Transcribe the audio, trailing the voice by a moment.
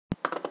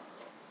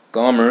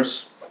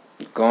Commerce.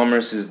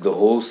 Commerce is the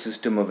whole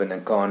system of an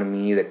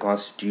economy that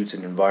constitutes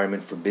an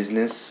environment for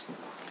business.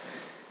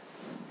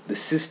 The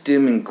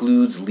system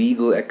includes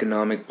legal,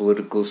 economic,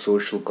 political,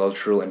 social,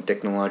 cultural, and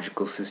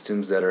technological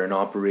systems that are in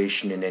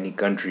operation in any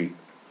country.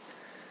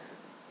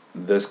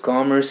 Thus,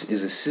 commerce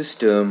is a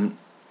system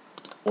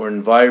or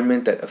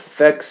environment that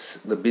affects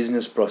the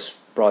business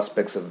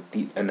prospects of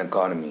an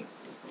economy.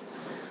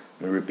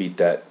 Let me repeat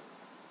that.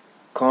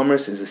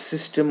 Commerce is a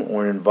system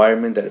or an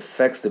environment that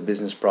affects the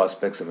business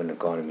prospects of an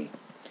economy.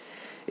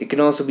 It can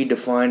also be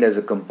defined as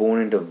a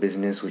component of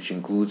business which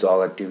includes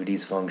all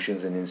activities,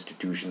 functions, and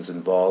institutions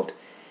involved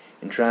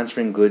in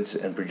transferring goods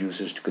and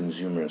producers to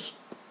consumers.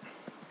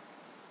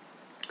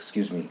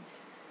 Excuse me.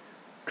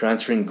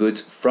 Transferring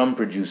goods from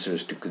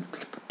producers to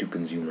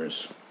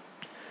consumers.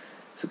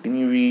 So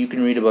you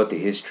can read about the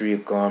history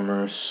of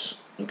commerce.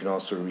 You can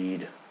also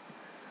read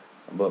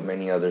about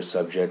many other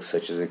subjects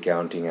such as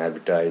accounting,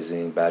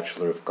 advertising,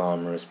 Bachelor of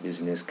Commerce,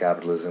 business,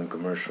 capitalism,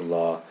 commercial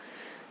law,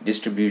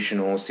 distribution,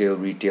 wholesale,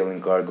 retail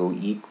and cargo,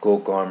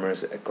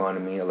 eco-commerce,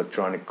 economy,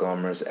 electronic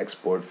commerce,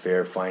 export,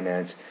 fair,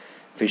 finance,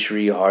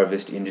 fishery,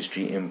 harvest,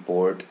 industry,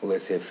 import,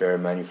 laissez-faire,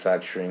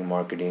 manufacturing,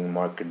 marketing,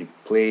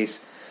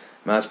 marketplace,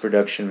 mass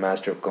production,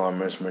 master of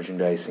commerce,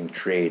 merchandising,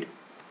 trade.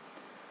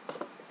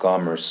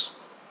 Commerce.